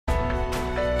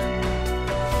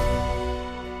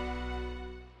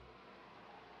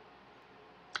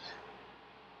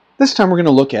This time we're going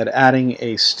to look at adding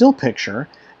a still picture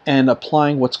and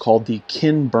applying what's called the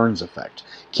Ken Burns effect.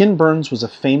 Ken Burns was a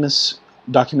famous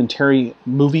documentary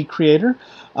movie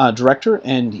director,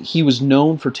 and he was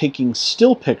known for taking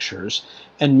still pictures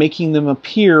and making them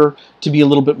appear to be a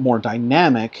little bit more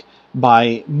dynamic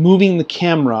by moving the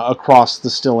camera across the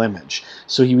still image.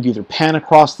 So he would either pan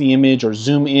across the image or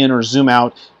zoom in or zoom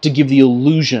out to give the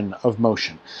illusion of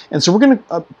motion. And so we're going to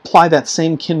apply that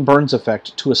same Ken Burns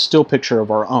effect to a still picture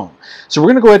of our own. So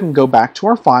we're going to go ahead and go back to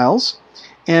our files,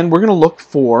 and we're going to look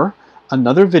for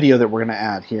another video that we're going to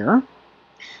add here.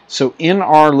 So in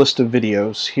our list of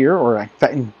videos here, or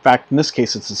in fact in this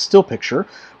case it's a still picture,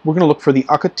 we're going to look for the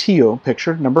Ocotillo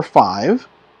picture, number 5.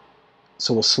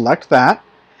 So we'll select that,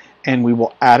 and we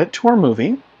will add it to our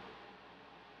movie.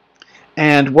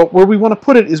 And where we want to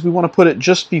put it is we want to put it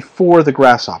just before the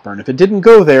grasshopper. And if it didn't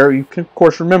go there, you can, of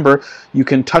course, remember, you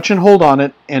can touch and hold on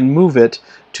it and move it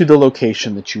to the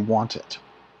location that you want it.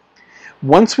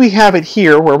 Once we have it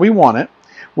here where we want it,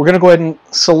 we're going to go ahead and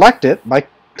select it by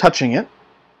touching it.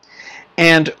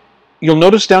 And you'll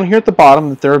notice down here at the bottom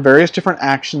that there are various different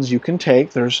actions you can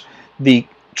take. There's the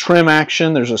trim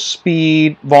action, there's a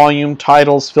speed, volume,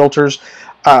 titles, filters.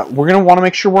 We're going to want to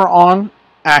make sure we're on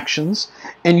actions,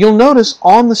 and you'll notice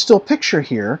on the still picture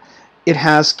here it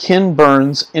has Ken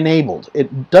Burns enabled.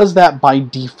 It does that by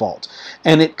default,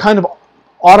 and it kind of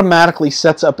automatically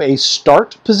sets up a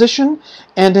start position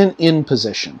and an end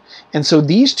position. And so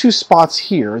these two spots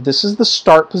here, this is the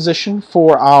start position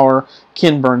for our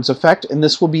Ken Burns effect, and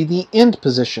this will be the end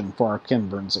position for our Ken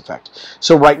Burns effect.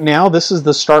 So right now this is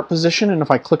the start position, and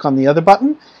if I click on the other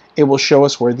button, it will show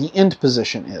us where the end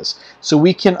position is. So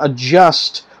we can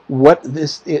adjust what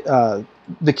the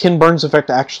Ken Burns effect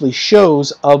actually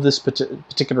shows of this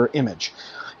particular image.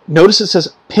 Notice it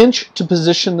says pinch to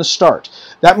position the start.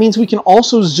 That means we can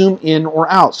also zoom in or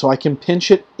out. So I can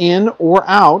pinch it in or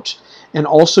out and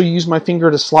also use my finger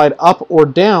to slide up or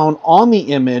down on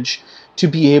the image to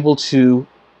be able to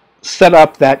set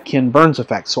up that Ken Burns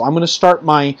effect. So I'm going to start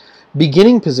my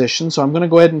beginning position. So I'm going to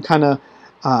go ahead and kind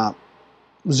of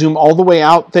zoom all the way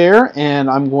out there, and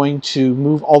I'm going to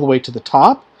move all the way to the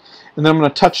top, and then I'm going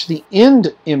to touch the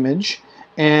end image,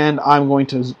 and I'm going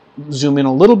to zoom in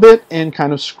a little bit and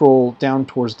kind of scroll down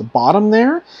towards the bottom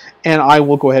there, and I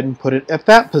will go ahead and put it at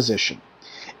that position.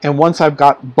 And once I've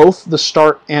got both the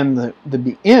start and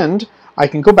the end, I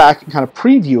can go back and kind of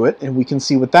preview it, and we can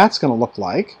see what that's going to look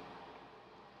like.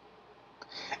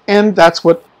 And that's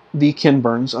what the Ken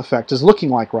Burns effect is looking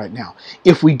like right now.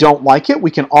 If we don't like it,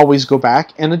 we can always go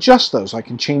back and adjust those. I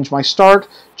can change my start,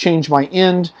 change my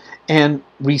end, and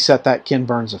reset that Ken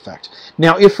Burns effect.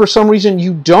 Now, if for some reason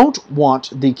you don't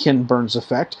want the Ken Burns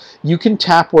effect, you can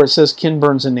tap where it says Ken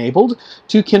Burns enabled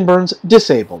to Ken Burns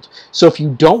disabled. So if you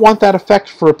don't want that effect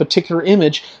for a particular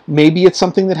image, maybe it's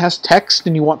something that has text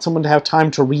and you want someone to have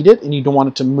time to read it and you don't want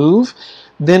it to move,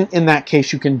 then in that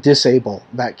case you can disable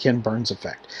that Ken Burns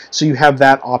effect. So you have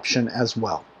that option as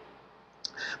well.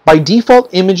 By default,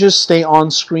 images stay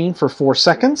on screen for 4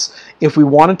 seconds. If we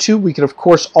wanted to, we could of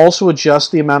course also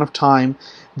adjust the amount of time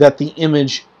that the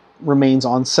image remains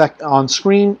on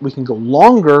screen. We can go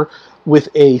longer with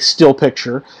a still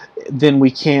picture than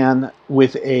we can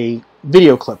with a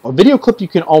video clip. A video clip you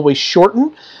can always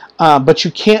shorten, but you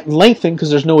can't lengthen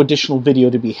because there's no additional video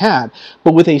to be had.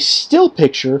 But with a still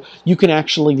picture, you can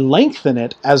actually lengthen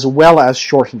it as well as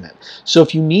shorten it. So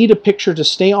if you need a picture to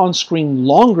stay on screen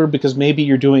longer because maybe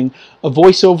you're doing a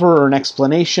voiceover or an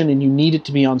explanation and you need it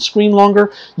to be on screen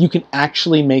longer, you can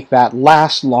actually make that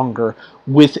last longer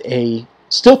with a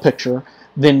still picture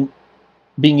than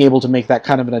being able to make that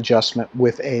kind of an adjustment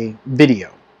with a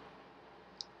video.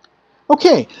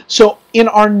 Okay, so in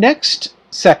our next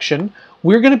section,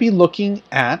 we're going to be looking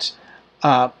at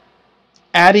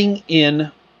adding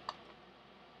in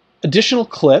additional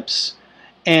clips,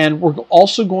 and we're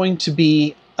also going to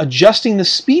be adjusting the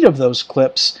speed of those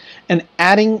clips and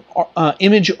adding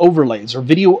image overlays or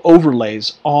video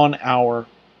overlays on our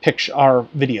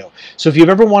video. So if you've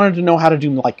ever wanted to know how to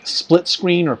do like split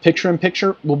screen or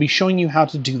picture-in-picture, we'll be showing you how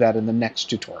to do that in the next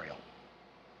tutorial.